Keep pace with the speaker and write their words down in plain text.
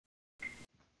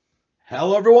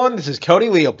Hello, everyone. This is Cody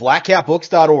Lee of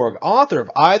BlackCatBooks.org, author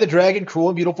of I, the Dragon, Cruel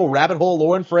and Beautiful, Rabbit Hole,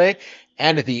 Lore and Fray,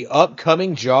 and the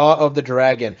upcoming Jaw of the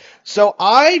Dragon. So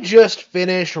I just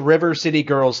finished River City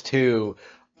Girls 2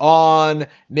 on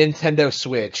Nintendo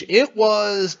Switch. It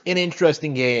was an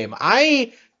interesting game.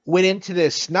 I went into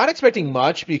this not expecting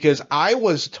much because I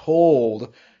was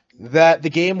told that the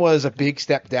game was a big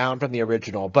step down from the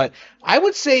original, but I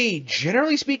would say,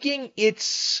 generally speaking,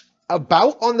 it's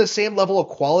about on the same level of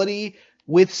quality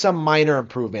with some minor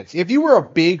improvements. If you were a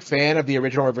big fan of the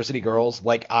original River City Girls,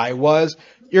 like I was,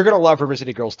 you're going to love River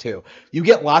City Girls 2. You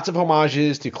get lots of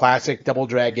homages to classic Double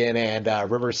Dragon and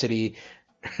River City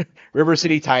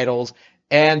titles.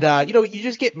 And, you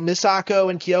just get Misako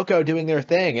and Kyoko doing their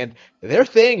thing. And their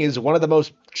thing is one of the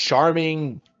most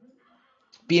charming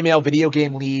female video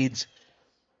game leads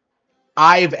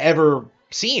I've ever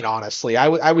seen, honestly.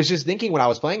 I was just thinking when I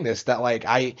was playing this that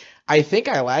I think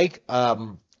I like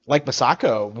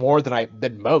Masako more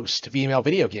than most female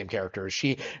video game characters.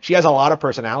 She has a lot of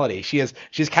personality. She's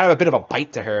kind of a bit of a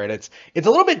bite to her, and it's a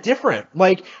little bit different.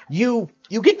 Like you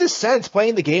get this sense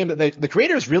playing the game that the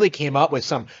creators really came up with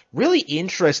some really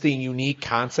interesting, unique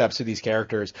concepts to these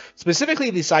characters. Specifically,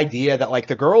 this idea that like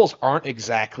the girls aren't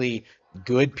exactly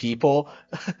good people.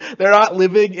 They're not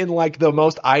living in like the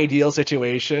most ideal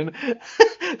situation.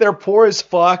 They're poor as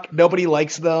fuck. Nobody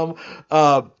likes them.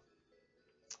 Uh,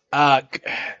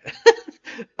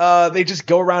 they just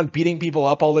go around beating people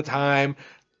up all the time.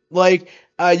 Like,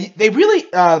 they're really,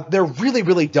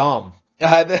 really dumb.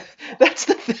 That's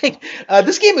the thing.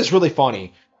 This game is really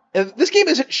funny. This game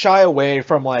isn't shy away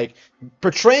from like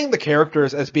portraying the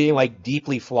characters as being like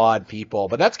deeply flawed people,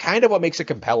 but that's kind of what makes it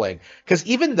compelling. Because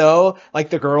even though like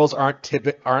the girls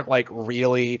aren't like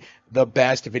really the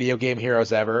best video game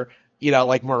heroes ever,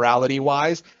 like morality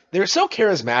wise, they're so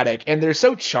charismatic and they're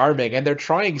so charming and they're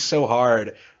trying so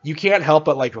hard. You can't help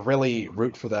but like really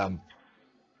root for them.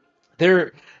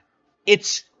 They're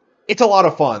it's it's a lot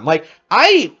of fun. Like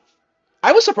I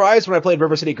was surprised when I played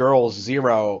River City Girls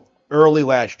Zero early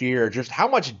last year, just how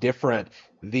much different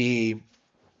the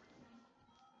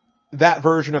that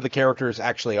version of the characters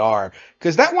actually are.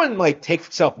 Because that one like takes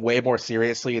itself way more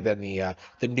seriously than the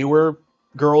newer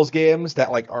girls games that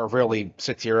like are really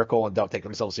satirical and don't take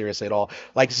themselves seriously at all.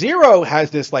 Like Zero has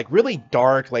this like really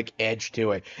dark like edge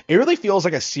to it. It really feels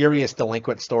like a serious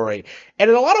delinquent story. And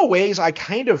in a lot of ways I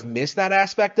kind of miss that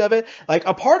aspect of it. Like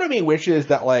a part of me wishes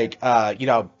that like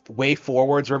Way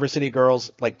Forward's River City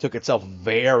Girls like took itself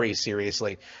very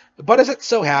seriously. But as it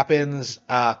so happens,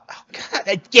 oh God,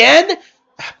 again?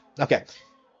 Okay.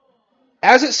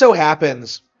 As it so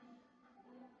happens,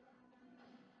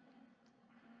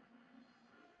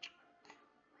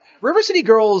 River City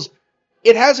Girls,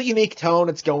 it has a unique tone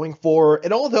it's going for,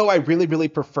 and although I really, really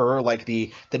prefer like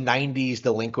the '90s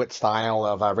delinquent style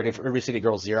of River City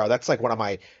Girls Zero, that's like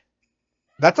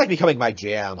becoming my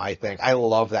jam. I think I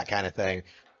love that kind of thing.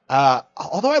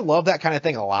 Although I love that kind of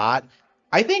thing a lot,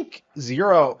 I think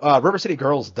River City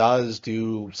Girls does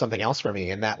do something else for me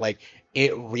in that like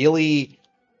it really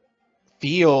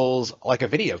feels like a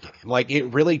video game. Like it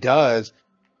really does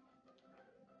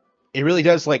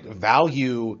like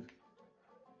value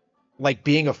like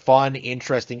being a fun,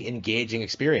 interesting, engaging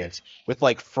experience with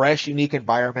like fresh, unique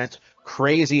environments,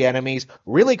 crazy enemies,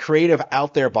 really creative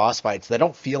out there boss fights that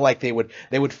don't feel like they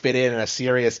would fit in a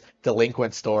serious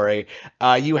delinquent story.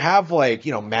 You have like,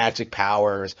 magic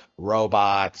powers,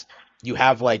 robots, you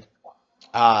have like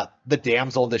the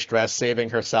damsel in distress saving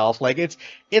herself. Like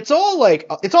it's all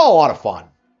a lot of fun,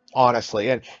 honestly.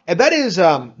 And that is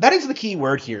the key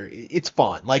word here. It's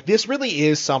fun. Like this really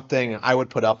is something I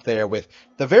would put up there with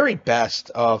the very best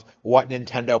of what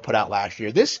Nintendo put out last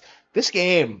year. This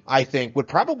game, I think, would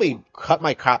probably cut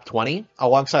my top 20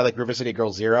 alongside like River City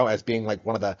Girls Zero as being like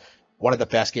one of the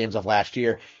best games of last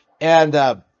year. And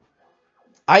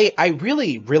I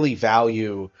really, really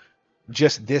value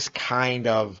just this kind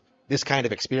of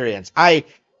experience. I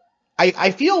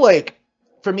feel like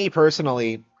for me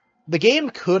personally, the game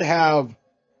could have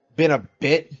been a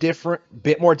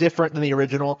bit more different than the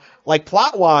original. Like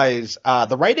plot wise,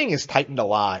 the writing is tightened a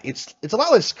lot. It's a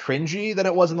lot less cringy than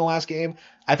it was in the last game.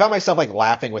 I found myself like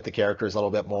laughing with the characters a little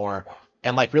bit more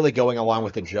and like really going along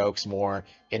with the jokes more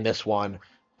in this one.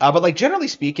 But like generally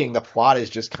speaking, the plot is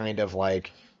just kind of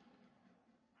like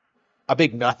a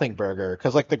big nothing burger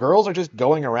because like the girls are just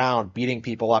going around beating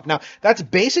people up. Now that's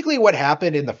basically what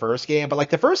happened in the first game, but like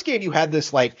the first game you had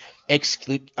this like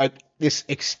this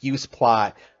excuse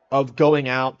plot of going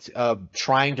out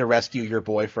trying to rescue your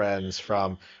boyfriends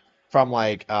from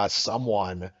like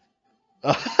someone,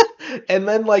 and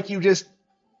then like you just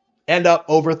end up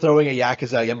overthrowing a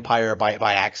Yakuza empire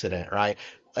by accident, right?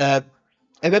 Uh,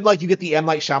 and then like you get the M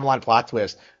Night Shyamalan plot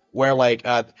twist where like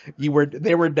they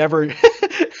were never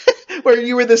where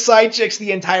you were the side chicks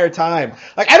the entire time.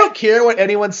 Like I don't care what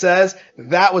anyone says,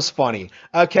 that was funny.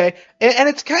 Okay, and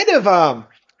it's kind of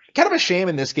a shame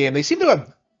in this game. They seem to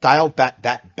have dialed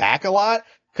that back a lot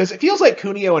because it feels like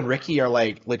Kunio and Ricky are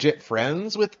like legit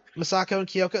friends with Misako and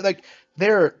Kyoko. Like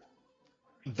they're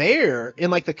there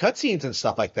in like the cutscenes and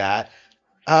stuff like that.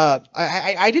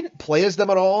 I didn't play as them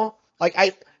at all.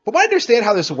 But what I understand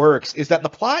how this works is that the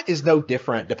plot is no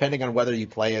different depending on whether you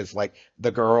play as like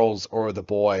the girls or the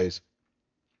boys.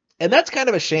 And that's kind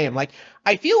of a shame. Like,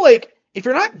 I feel like if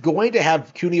you're not going to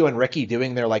have Kunio and Ricky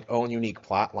doing their like own unique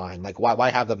plot line, like why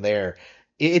have them there?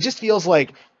 It just feels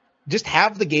like just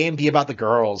have the game be about the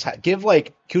girls. Give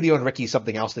like Kunio and Ricky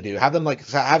something else to do. Have them like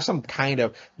have some kind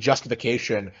of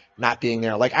justification not being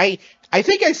there. I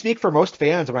think I speak for most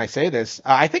fans when I say this.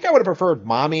 I think I would have preferred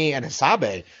Mami and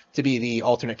Hisabe to be the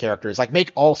alternate characters. Like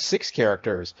make all six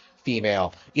characters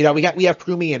female. You know, we have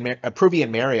Pruvy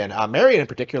and Marion. Marion in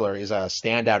particular is a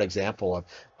standout example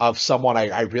of someone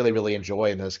I really really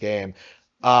enjoy in this game.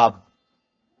 Uh,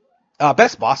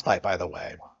 Best boss fight, by the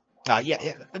way.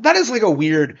 Yeah, that is like a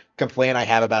weird complaint I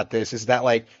have about this is that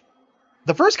like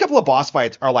the first couple of boss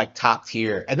fights are like top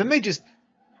tier, and then they just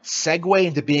segue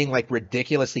into being like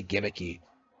ridiculously gimmicky.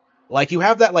 Like you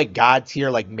have that like god tier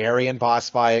like Marion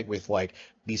boss fight with like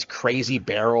these crazy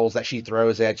barrels that she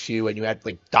throws at you, and you have to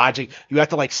like dodging. You have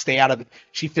to like stay out of.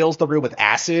 She fills the room with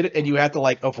acid, and you have to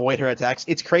like avoid her attacks.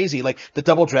 It's crazy. Like the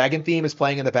Double Dragon theme is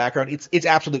playing in the background. It's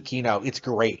absolute keynote. It's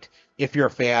great if you're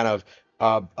a fan of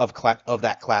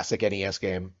that classic NES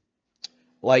game.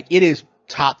 Like it is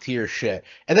top tier shit.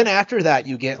 And then after that,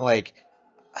 you get like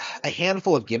a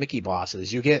handful of gimmicky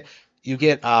bosses. You get you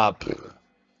get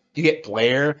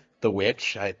Blair the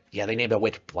witch. Yeah, they named the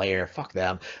witch Blair. Fuck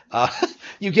them. Uh,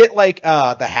 you get like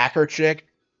the hacker chick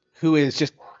who is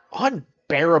just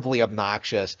unbearably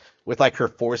obnoxious with like her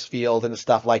force field and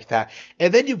stuff like that.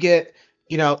 And then you get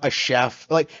a chef.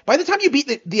 Like by the time you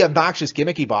beat the obnoxious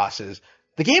gimmicky bosses,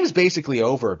 the game is basically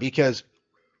over because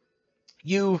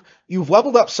you've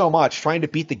leveled up so much trying to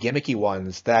beat the gimmicky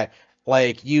ones that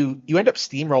like you end up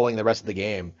steamrolling the rest of the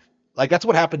game. Like that's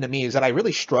what happened to me is that I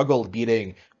really struggled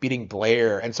beating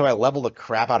Blair, and so I leveled the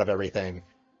crap out of everything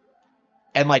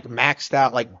and like maxed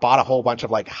out, like bought a whole bunch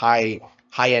of like high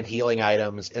end healing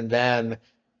items, and then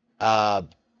uh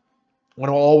when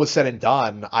all was said and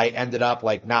done, I ended up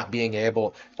like not being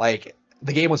able like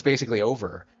the game was basically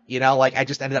over. Like I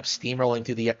just ended up steamrolling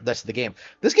through the rest of the game.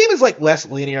 This game is like less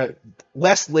linear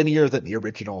than the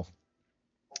original.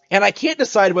 And I can't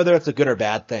decide whether it's a good or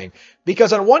bad thing.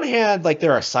 Because on one hand, like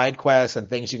there are side quests and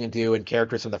things you can do and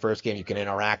characters from the first game you can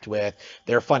interact with.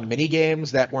 There are fun mini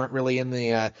games that weren't really in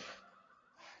the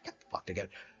fuck again.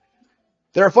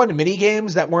 There are fun mini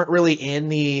games that weren't really in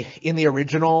the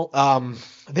original.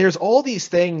 There's all these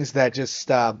things that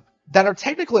just that are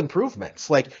technical improvements.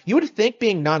 Like you would think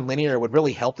being non-linear would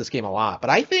really help this game a lot, but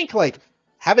I think like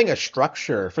having a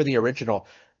structure for the original,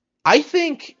 I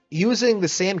think using the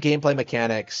same gameplay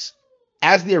mechanics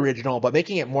as the original, but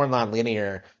making it more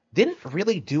non-linear, didn't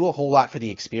really do a whole lot for the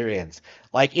experience.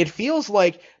 Like it feels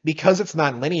like because it's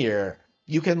non-linear,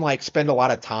 you can like spend a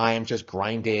lot of time just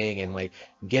grinding and like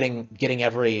getting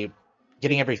every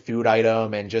food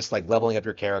item and just like leveling up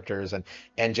your characters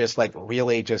and just like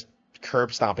really just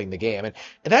curb stomping the game. And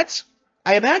that's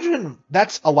I imagine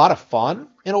that's a lot of fun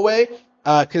in a way.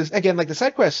 Because again, like the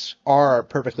side quests are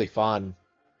perfectly fun.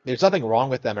 There's nothing wrong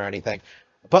with them or anything.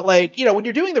 But like, when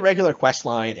you're doing the regular quest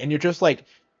line and you're just like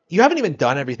you haven't even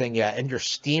done everything yet and you're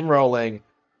steamrolling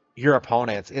your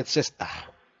opponents, it's just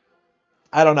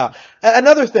I don't know.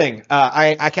 Another thing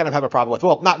I kind of have a problem with,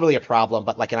 well, not really a problem,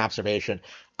 but like an observation.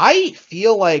 I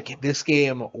feel like this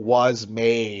game was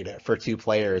made for two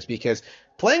players because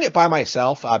playing it by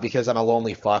myself, because I'm a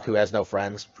lonely fuck who has no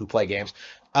friends who play games,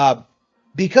 uh,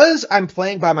 because I'm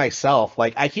playing by myself,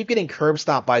 like I keep getting curb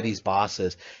stomped by these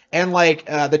bosses, and like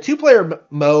the two-player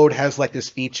mode has like this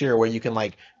feature where you can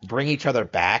like bring each other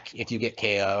back if you get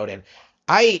KO'd, and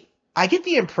I I get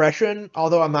the impression,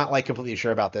 although I'm not like completely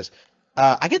sure about this,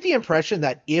 I get the impression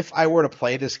that if I were to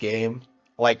play this game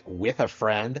like with a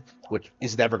friend, which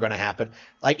is never going to happen,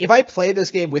 like if I play this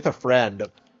game with a friend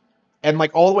and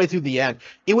like all the way through the end,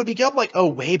 it would become like a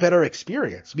way better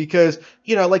experience because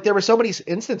like there were so many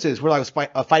instances where I was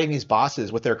fighting these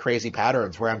bosses with their crazy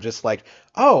patterns where I'm just like,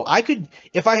 oh, I could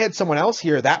if I had someone else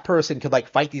here, that person could like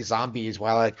fight these zombies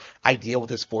while like I deal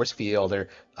with this force field or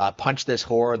punch this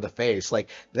horror in the face. Like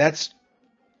that's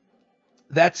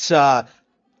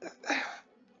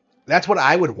That's what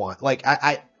I would want. Like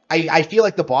I feel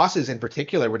like the bosses in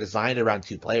particular were designed around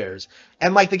two players,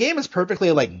 and like the game is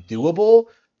perfectly like doable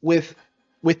with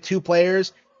two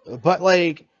players, but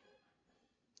like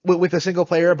with a single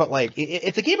player. But like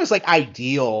if the game is like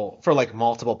ideal for like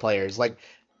multiple players, like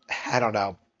I don't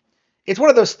know. It's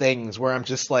one of those things where I'm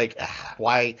just like,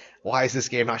 why is this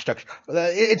game not structured?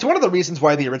 It's one of the reasons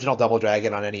why the original Double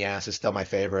Dragon on NES is still my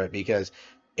favorite because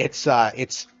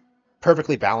it's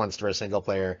perfectly balanced for a single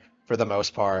player for the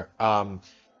most part.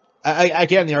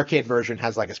 Again, the arcade version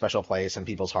has like a special place in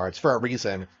people's hearts for a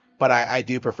reason, but I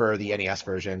do prefer the NES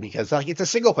version because like it's a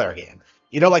single player game.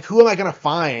 Like who am I gonna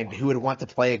find who would want to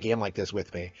play a game like this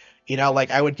with me? Like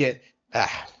I would get. Uh,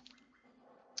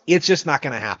 it's just not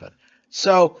gonna happen.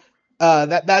 So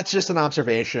that's just an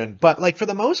observation. But like for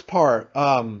the most part,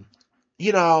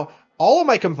 you know, all of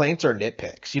my complaints are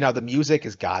nitpicks. The music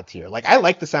is god tier. Like I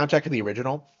like the soundtrack of the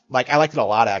original. Like I liked it a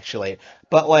lot actually.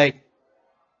 But like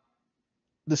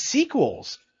the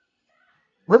sequels,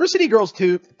 River City Girls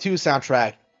 2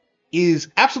 soundtrack is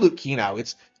absolute kino.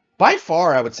 It's by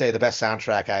far, I would say, the best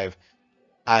soundtrack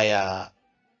I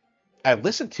I've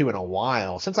listened to in a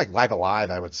while, since like Live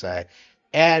Alive, I would say.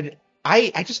 And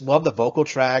I just love the vocal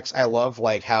tracks. I love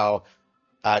like how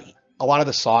uh, a lot of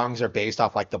the songs are based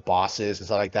off like the bosses and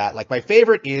stuff like that. Like my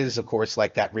favorite is, of course,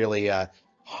 like that really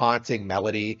haunting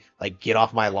melody, like "Get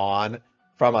Off My Lawn"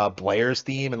 from Blair's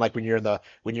theme, and like when you're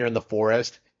in the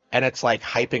forest, and it's like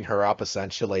hyping her up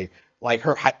essentially. Like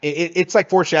it's like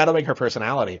foreshadowing her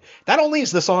personality. Not only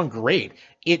is the song great,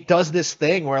 it does this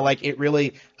thing where like it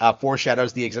really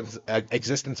foreshadows the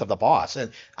existence of the boss,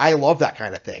 and I love that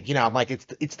kind of thing. I'm like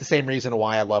it's the same reason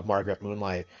why I love Margaret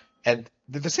Moonlight, and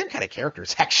they're the same kind of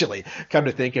characters actually. Come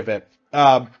to think of it,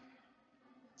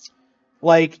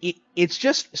 like it's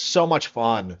just so much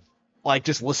fun. Like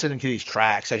just listening to these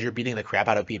tracks as you're beating the crap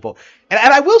out of people, and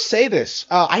I will say this: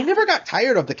 I never got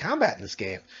tired of the combat in this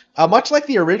game. Much like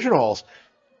the originals,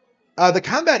 the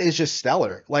combat is just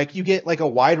stellar. Like you get like a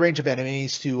wide range of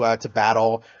enemies to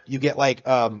battle. You get like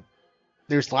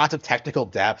there's lots of technical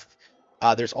depth.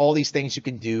 There's all these things you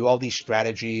can do, all these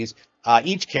strategies.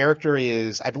 Each character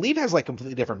is, I believe, has like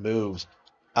completely different moves.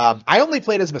 I only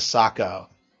played as Misako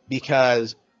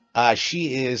because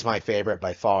she is my favorite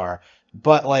by far.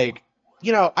 But like,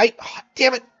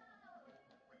 damn it,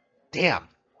 damn.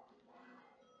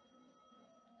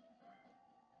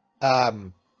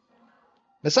 Um,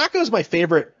 Misako is my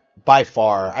favorite by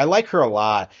far. I like her a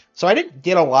lot. So I didn't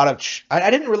get a lot of.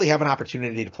 I didn't really have an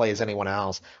opportunity to play as anyone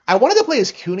else. I wanted to play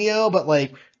as Kunio, but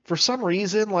like for some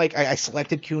reason, like I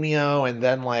selected Kunio, and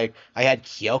then like I had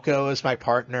Kyoko as my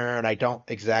partner, and I don't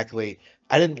exactly.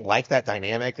 I didn't like that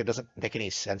dynamic. It doesn't make any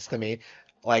sense to me.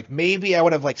 Like maybe I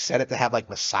would have like set it to have like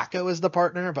Masako as the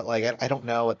partner, but like I don't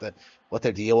know what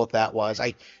the deal with that was.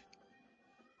 I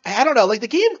don't know. Like the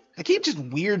game just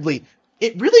weirdly,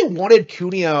 it really wanted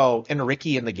Kunio and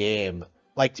Ricky in the game,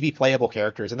 like to be playable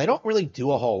characters, and they don't really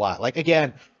do a whole lot. Like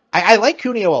again, I like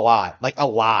Kunio a lot, like a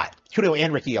lot. Kunio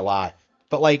and Ricky a lot,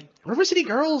 but like River City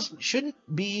Girls shouldn't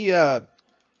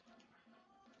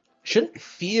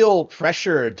feel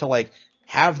pressured to like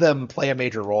have them play a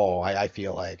major role. I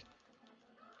feel like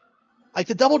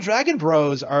the Double Dragon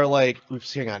Bros are like,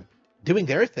 oops, hang on, doing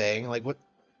their thing. Like what?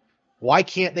 Why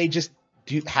can't they just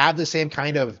have the same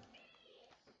kind of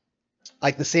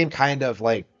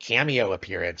like cameo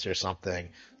appearance or something.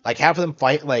 Like have them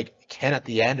fight like Ken at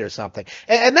the end or something.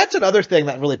 And that's another thing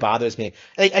that really bothers me.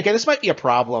 Like, again, this might be a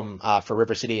problem for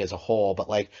River City as a whole, but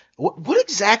like, what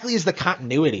exactly is the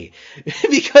continuity?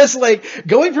 Because like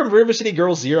going from River City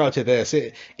Girl Zero to this,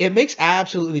 it makes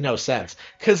absolutely no sense.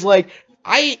 Because like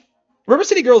I. River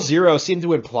City Girl Zero seemed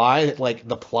to imply that like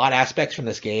the plot aspects from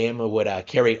this game would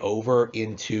carry over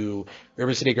into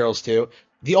River City Girls 2.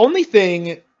 The only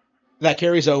thing that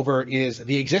carries over is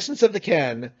the existence of the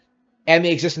Ken and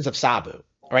the existence of Sabu.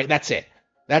 Right? That's it.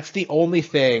 That's the only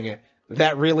thing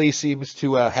that really seems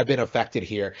to have been affected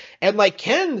here. And like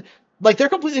Ken, like they're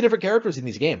completely different characters in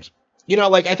these games.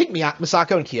 Like I think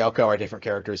Misako and Kyoko are different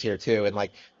characters here too, and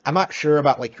like I'm not sure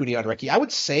about like Kunio and Riki. I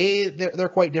would say they're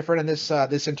quite different in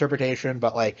this interpretation,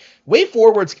 but like Way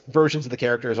Forward's versions of the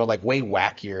characters are like way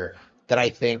wackier than I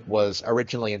think was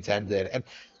originally intended. And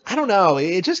I don't know,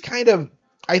 it just kind of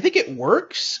I think it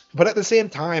works, but at the same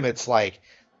time, it's like,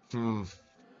 hmm,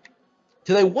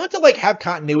 do they want to like have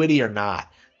continuity or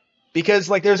not? Because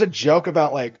like there's a joke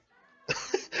about like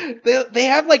they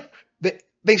have like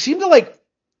they seem to like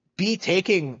be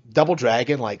taking Double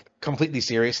Dragon like completely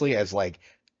seriously as like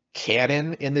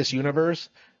canon in this universe,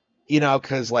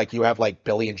 because like you have like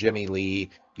Billy and Jimmy Lee,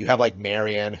 you have like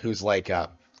Marion who's like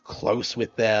close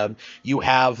with them, you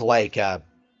have like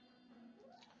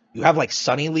You have like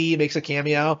Sunny Lee makes a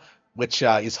cameo, which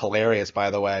is hilarious,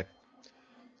 by the way.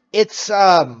 It's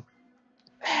um,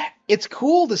 it's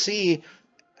cool to see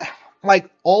like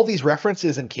all these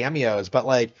references and cameos, but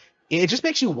like it just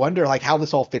makes you wonder like how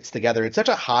this all fits together. It's such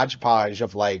a hodgepodge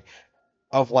of like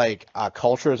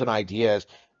cultures and ideas.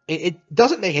 It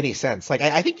doesn't make any sense. Like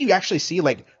I think you actually see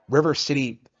like River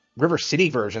City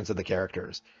versions of the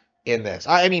characters in this.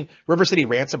 I mean River City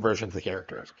Ransom versions of the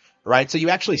characters, right? So you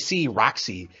actually see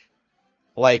Roxy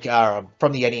like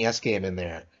from the NES game in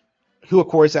there, who of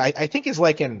course I think is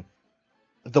like in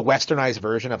the westernized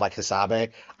version of like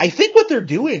Hisabe. I think what they're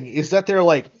doing is that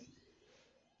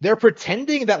they're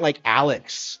pretending that like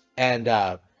Alex and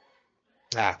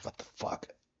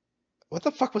what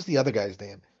the fuck was the other guy's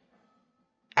name?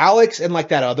 Alex and like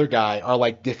that other guy are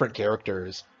like different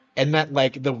characters, and that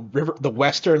like the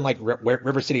Western like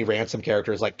River City Ransom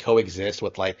characters like coexist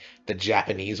with like the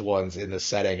Japanese ones in the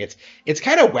setting. It's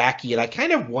kind of wacky, and I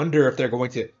kind of wonder if they're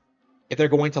going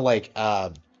to like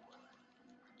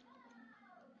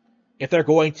if they're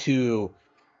going to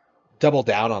double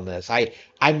down on this.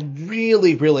 I'm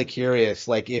really curious,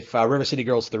 like if River City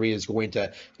Girls 3 is going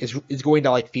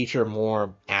to like feature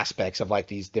more aspects of like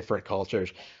these different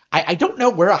cultures. I don't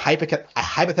know where a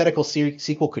hypothetical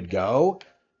sequel could go.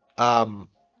 Um,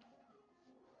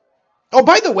 oh,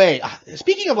 by the way,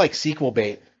 speaking of like sequel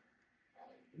bait,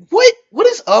 what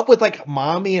is up with like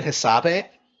Mami and Hisabe?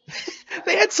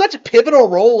 They had such pivotal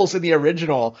roles in the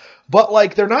original, but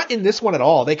like they're not in this one at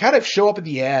all. They kind of show up at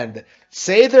the end,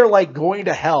 say they're like going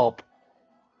to help,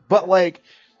 but like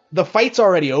the fight's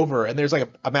already over and there's like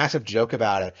a massive joke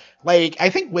about it. Like I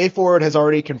think WayForward has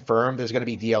already confirmed there's going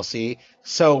to be DLC,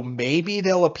 so maybe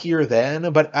they'll appear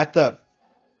then, but at the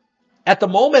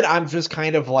moment I'm just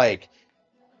kind of like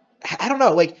I don't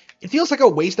know, like it feels like a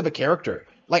waste of a character.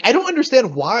 Like I don't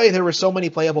understand why there were so many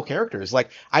playable characters.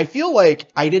 Like I feel like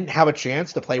I didn't have a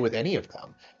chance to play with any of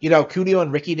them. You know, Kunio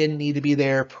and Ricky didn't need to be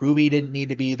there. Pruby didn't need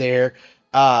to be there.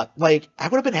 Like I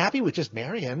would have been happy with just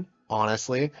Marion,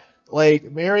 honestly. Like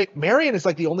Marion is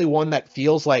like the only one that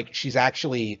feels like she's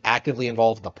actually actively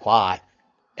involved in the plot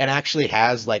and actually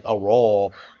has like a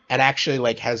role and actually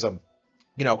like has a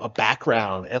a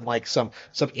background and like some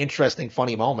interesting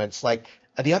funny moments. Like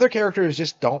the other characters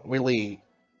just don't really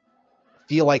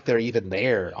feel like they're even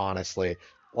there, honestly.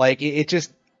 Like it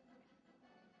just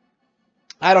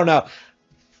I don't know.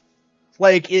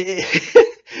 Like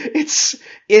it's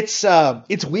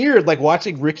it's weird like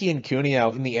watching Ricky and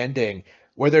Kunio in the ending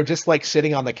where they're just like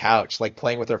sitting on the couch like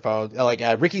playing with their phone. Like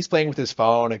Ricky's playing with his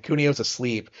phone and Kunio's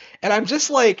asleep. And I'm just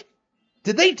like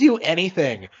did they do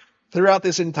anything throughout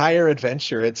this entire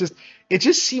adventure? It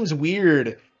just seems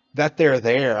weird that they're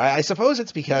there. I suppose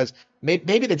it's because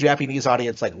maybe the Japanese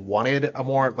audience like wanted a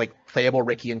more like playable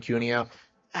Ricky and Cuneo.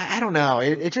 I don't know.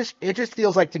 It just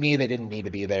feels like to me they didn't need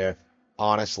to be there.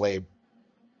 Honestly,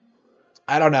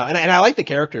 I don't know. And I like the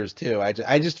characters too.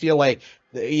 I just feel like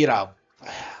you know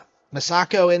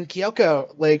Masako and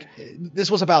Kyoko like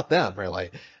this was about them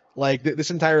really. Like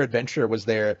this entire adventure was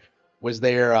their was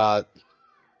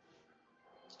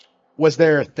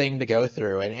their thing to go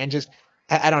through, and just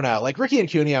I don't know, like Ricky and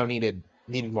Cuneo needed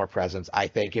more presence. I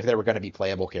think if they were going to be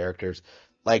playable characters,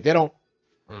 like they don't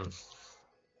mm,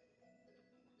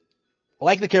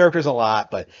 like the characters a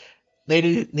lot, but they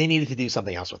needed to do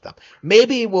something else with them.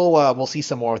 Maybe we'll see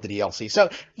some more with the DLC. So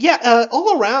yeah,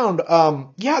 all around,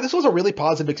 yeah, this was a really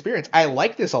positive experience. I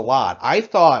liked this a lot. I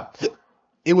thought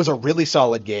it was a really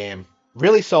solid game,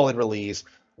 really solid release.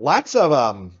 Lots of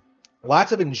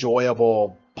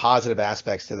enjoyable positive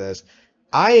aspects to this.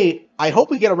 I hope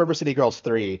we get a River City Girls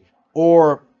 3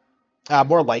 or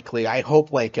more likely I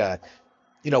hope like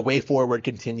Way Forward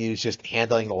continues just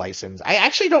handling the license. I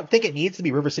actually don't think it needs to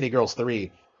be River City Girls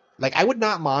 3. Like I would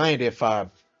not mind if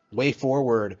Way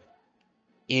Forward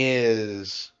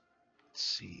is let's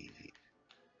see.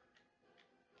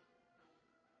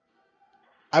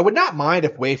 I would not mind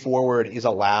if Way Forward is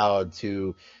allowed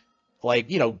to like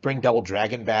bring Double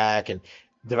Dragon back and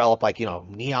develop like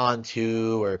Neon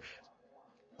 2 or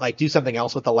like do something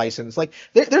else with the license. Like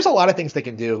there's a lot of things they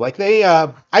can do. Like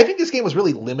I think this game was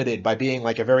really limited by being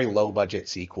like a very low budget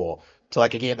sequel to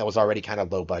like a game that was already kind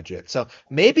of low budget. So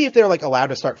maybe if they're like allowed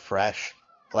to start fresh,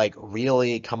 like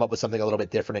really come up with something a little bit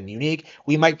different and unique,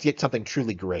 we might get something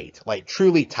truly great, like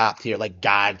truly top tier, like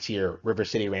god tier River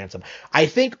City Ransom. I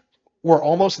think we're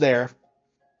almost there.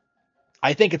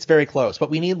 I think it's very close, but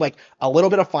we need like a little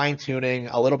bit of fine tuning,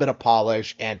 a little bit of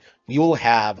polish, and we will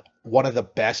have one of the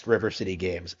best River City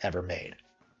games ever made.